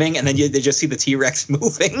screaming, and then they just see the T-Rex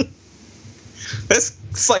moving. That's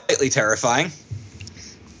slightly terrifying.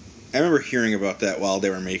 I remember hearing about that while they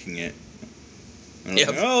were making it. Yep.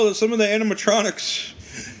 Like, oh, some of the animatronics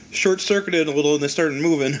short-circuited a little and they started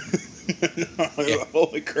moving. Yeah.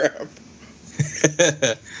 Holy crap.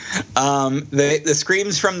 The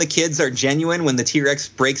screams from the kids are genuine when the T-Rex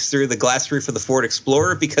breaks through the glass roof of the Ford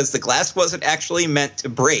Explorer because the glass wasn't actually meant to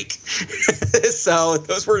break. So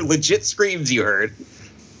those were legit screams you heard.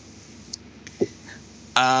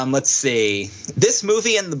 Let's see. This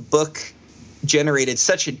movie and the book generated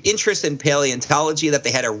such an interest in paleontology that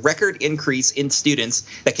they had a record increase in students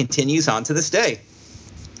that continues on to this day.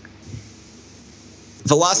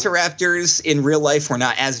 Velociraptors in real life were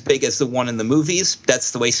not as big as the one in the movies.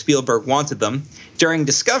 That's the way Spielberg wanted them. During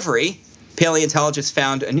Discovery, paleontologists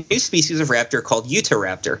found a new species of raptor called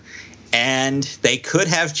Utahraptor. And they could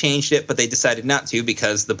have changed it, but they decided not to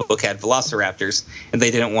because the book had velociraptors, and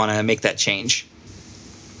they didn't want to make that change.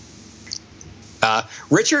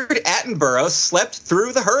 Richard Attenborough slept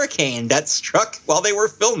through the hurricane that struck while they were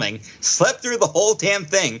filming. Slept through the whole damn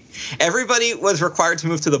thing. Everybody was required to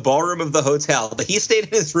move to the ballroom of the hotel, but he stayed in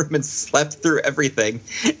his room and slept through everything.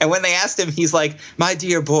 And when they asked him, he's like, "My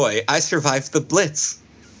dear boy, I survived the Blitz."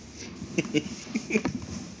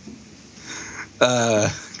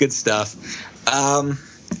 Good stuff. A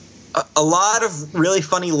lot of really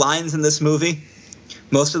funny lines in this movie.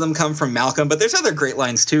 Most of them come from Malcolm, but there's other great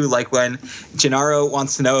lines, too, like when Gennaro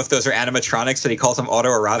wants to know if those are animatronics and he calls them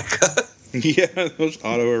autoerotica. Yeah, those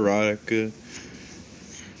autoerotica.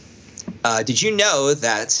 Did you know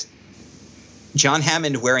that John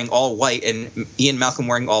Hammond wearing all white and Ian Malcolm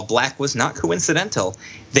wearing all black was not coincidental?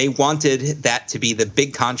 They wanted that to be the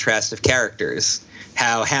big contrast of characters.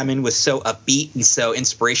 How Hammond was so upbeat and so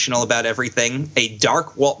inspirational about everything. A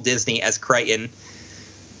dark Walt Disney as Crichton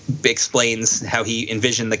explains how he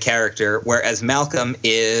envisioned the character, whereas Malcolm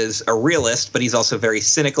is a realist, but he's also very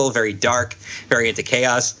cynical, very dark, very into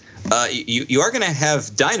chaos. You are going to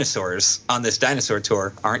have dinosaurs on this dinosaur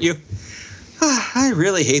tour, aren't you? I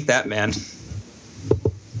really hate that, man.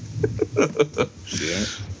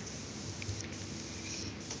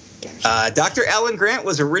 Yeah. Dr. Alan Grant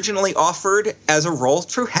was originally offered as a role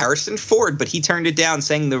through Harrison Ford, but he turned it down,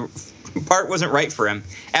 saying the part wasn't right for him.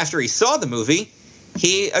 After he saw the movie,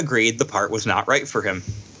 he agreed the part was not right for him.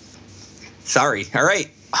 Sorry. All right,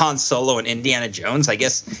 Han Solo and Indiana Jones. I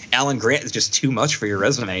guess Alan Grant is just too much for your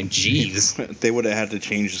resume. Jeez. They would have had to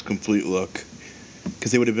change his complete look.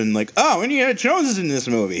 Because they would have been like, oh, Indiana Jones is in this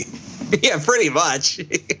movie. Yeah, pretty much.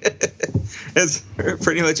 That's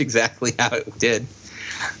pretty much exactly how it did.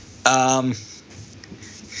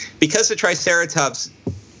 Because the Triceratops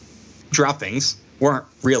droppings weren't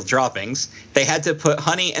real droppings, they had to put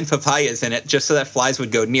honey and papayas in it just so that flies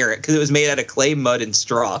would go near it because it was made out of clay, mud, and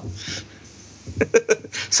straw.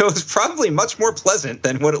 So it was probably much more pleasant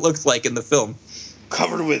than what it looks like in the film.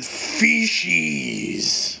 Covered with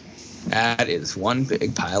feces. That is one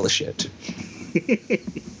big pile of shit.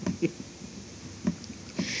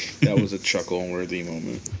 That was a chuckle-worthy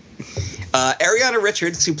moment. Ariana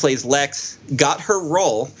Richards, who plays Lex, got her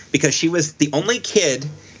role because she was the only kid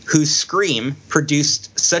whose scream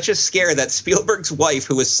produced such a scare that Spielberg's wife,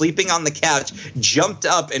 who was sleeping on the couch, jumped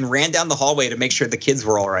up and ran down the hallway to make sure the kids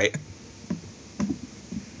were all right.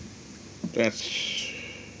 That's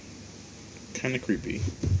kind of creepy.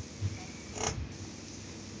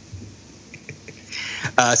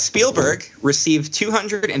 Spielberg received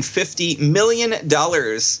 $250 million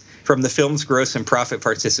from the film's gross and profit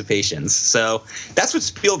participations. So that's what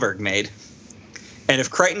Spielberg made. And if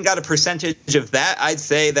Crichton got a percentage of that, I'd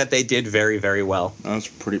say that they did very, very well. That's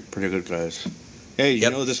pretty good, guys. Hey, you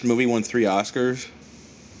know this movie won 3 Oscars?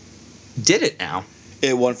 Did it now?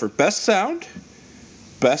 It won for Best Sound,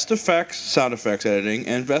 Best Effects, Sound Effects Editing,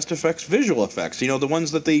 and Best Effects Visual Effects. You know, the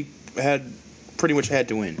ones that they pretty much had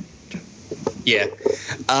to win. Yeah.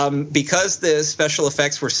 Because the special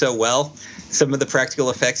effects were so well, some of the practical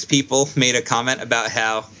effects people made a comment about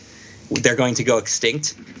how they're going to go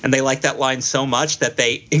extinct. And they liked that line so much that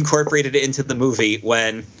they incorporated it into the movie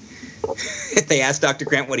when they asked Dr.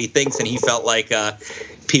 Grant what he thinks, and he felt like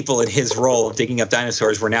people in his role of digging up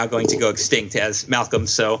dinosaurs were now going to go extinct, as Malcolm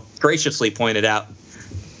so graciously pointed out.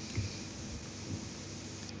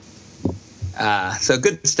 So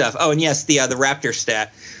good stuff. Oh, and yes, the raptor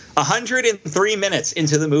stat. 103 minutes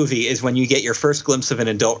into the movie is when you get your first glimpse of an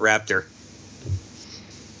adult raptor.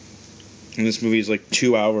 And this movie is like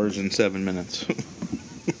 2 hours and 7 minutes.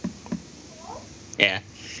 Yeah.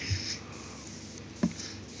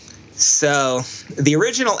 So the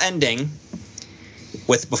original ending,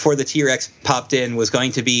 with before the T-Rex popped in, was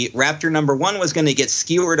going to be Raptor number 1 was going to get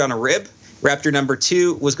skewered on a rib. Raptor number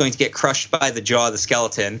 2 was going to get crushed by the jaw of the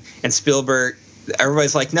skeleton. And Spielberg,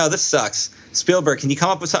 everybody's like, no, this sucks. Spielberg, can you come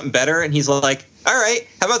up with something better? And he's like, all right,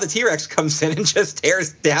 how about the T-Rex comes in and just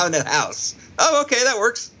tears down the house? Oh, okay, that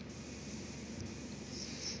works.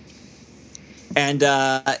 And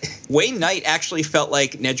Wayne Knight actually felt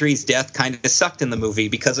like Nedry's death kind of sucked in the movie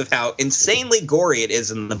because of how insanely gory it is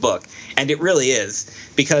in the book. And it really is.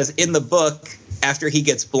 Because in the book, after he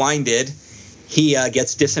gets blinded, he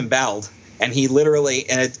gets disemboweled. And he literally,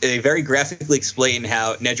 and they very graphically explain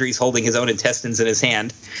how Nedry's holding his own intestines in his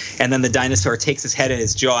hand. And then the dinosaur takes his head in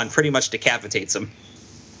his jaw and pretty much decapitates him.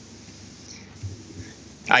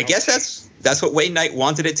 I guess that's what Wayne Knight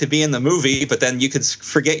wanted it to be in the movie, but then you could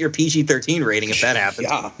forget your PG-13 rating if that happens.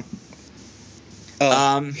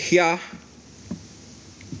 Yeah. Yeah.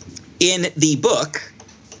 In the book,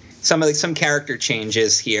 some character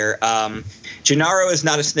changes here. Gennaro is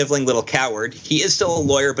not a sniveling little coward. He is still a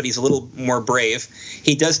lawyer, but he's a little more brave.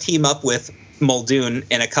 He does team up with Muldoon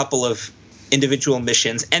in a couple of individual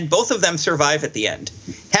missions, and both of them survive at the end.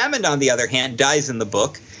 Hammond, on the other hand, dies in the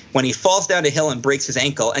book when he falls down a hill and breaks his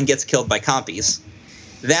ankle and gets killed by compies.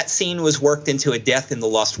 That scene was worked into a death in the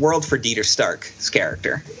Lost World for Dieter Stark's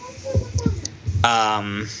character.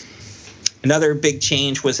 Another big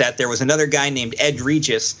change was that there was another guy named Ed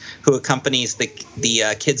Regis who accompanies the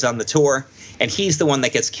kids on the tour, and he's the one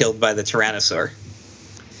that gets killed by the Tyrannosaur.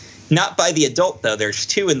 Not by the adult, though. There's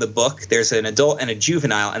 2 in the book. There's an adult and a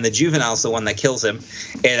juvenile, and the juvenile's the one that kills him.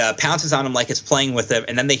 It pounces on him like it's playing with him,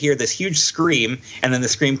 and then they hear this huge scream, and then the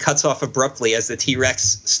scream cuts off abruptly as the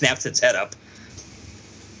T-Rex snaps its head up.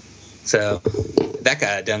 So that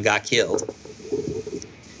guy done got killed.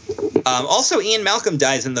 Also, Ian Malcolm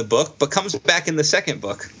dies in the book, but comes back in the second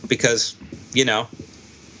book because, you know,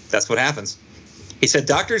 that's what happens. He said,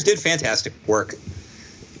 doctors did fantastic work.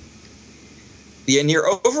 And your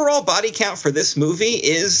overall body count for this movie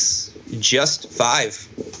is just 5.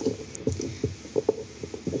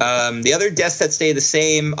 The other deaths that stay the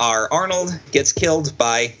same are Arnold gets killed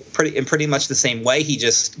in pretty much the same way. He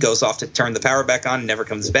just goes off to turn the power back on and never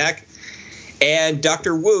comes back. And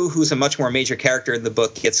Dr. Wu, who's a much more major character in the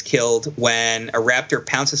book, gets killed when a raptor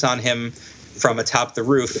pounces on him from atop the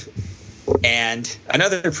roof. And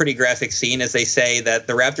another pretty graphic scene is they say that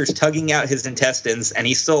the raptor's tugging out his intestines and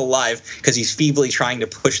he's still alive because he's feebly trying to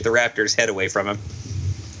push the raptor's head away from him.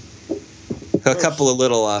 So a couple of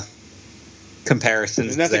little comparisons.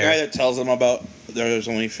 Isn't that there. The guy that tells them about there's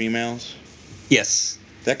only females? Yes.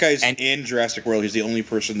 That guy's in Jurassic World. He's the only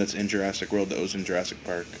person that's in Jurassic World that was in Jurassic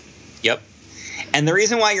Park. Yep. And the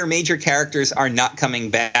reason why your major characters are not coming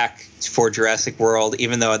back for Jurassic World,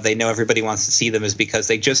 even though they know everybody wants to see them, is because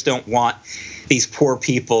they just don't want these poor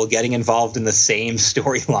people getting involved in the same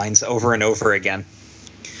storylines over and over again.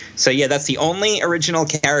 So, yeah, that's the only original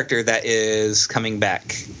character that is coming back.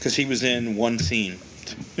 Because he was in one scene.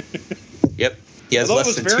 Yep. He has Although it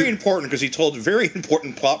was very important because he told very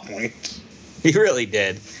important plot points. He really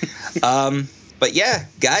did. But yeah,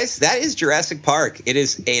 guys, that is Jurassic Park. It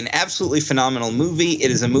is an absolutely phenomenal movie. It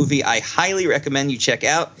is a movie I highly recommend you check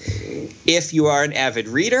out. If you are an avid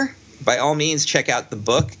reader, by all means, check out the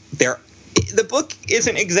book. The book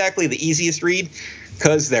isn't exactly the easiest read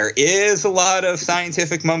because there is a lot of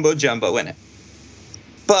scientific mumbo-jumbo in it.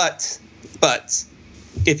 But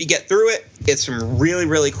if you get through it, it's some really,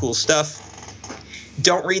 really cool stuff.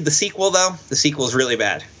 Don't read the sequel, though. The sequel is really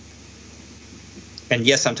bad. And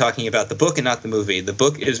yes, I'm talking about the book and not the movie. The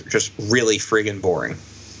book is just really friggin' boring.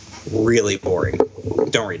 Really boring.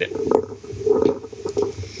 Don't read it.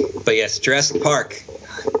 But yes, Jurassic Park.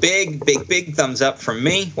 Big, big, big thumbs up from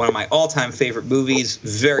me. One of my all-time favorite movies.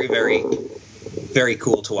 Very, very, very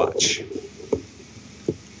cool to watch.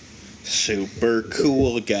 Super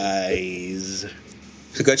cool, guys.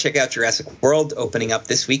 So go check out Jurassic World, opening up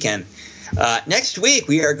this weekend. Next week,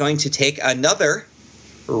 we are going to take another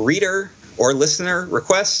reader or listener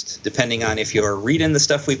request, depending on if you're reading the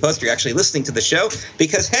stuff we post or you're actually listening to the show.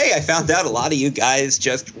 Because, hey, I found out a lot of you guys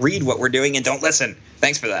just read what we're doing and don't listen.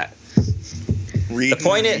 Thanks for that. Read the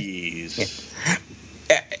point is,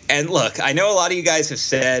 and look, I know a lot of you guys have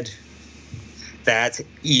said that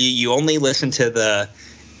you only listen to the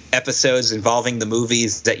episodes involving the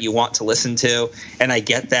movies that you want to listen to, and I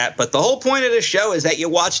get that. But the whole point of the show is that you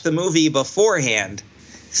watch the movie beforehand,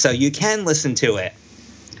 so you can listen to it.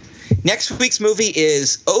 Next week's movie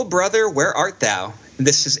is Oh Brother, Where Art Thou?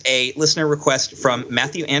 This is a listener request from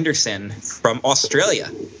Matthew Anderson from Australia.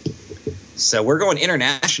 So we're going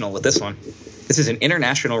international with this one. This is an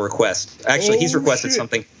international request. Actually, he's requested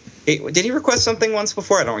something. Did he request something once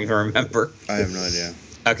before? I don't even remember. I have no idea.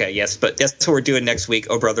 Okay, yes, but that's what we're doing next week.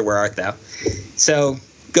 Oh Brother, Where Art Thou? So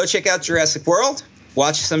go check out Jurassic World.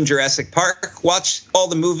 Watch some Jurassic Park. Watch all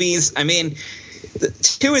the movies. I mean,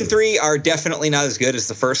 2 and 3 are definitely not as good as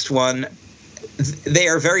the first one. They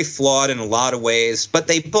are very flawed in a lot of ways, but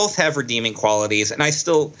they both have redeeming qualities, and I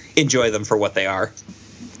still enjoy them for what they are.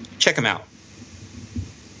 Check them out.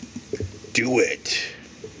 Do it.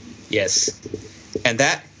 Yes. And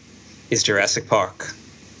that is Jurassic Park.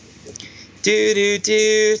 Do do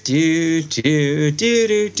do do do do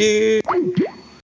do do.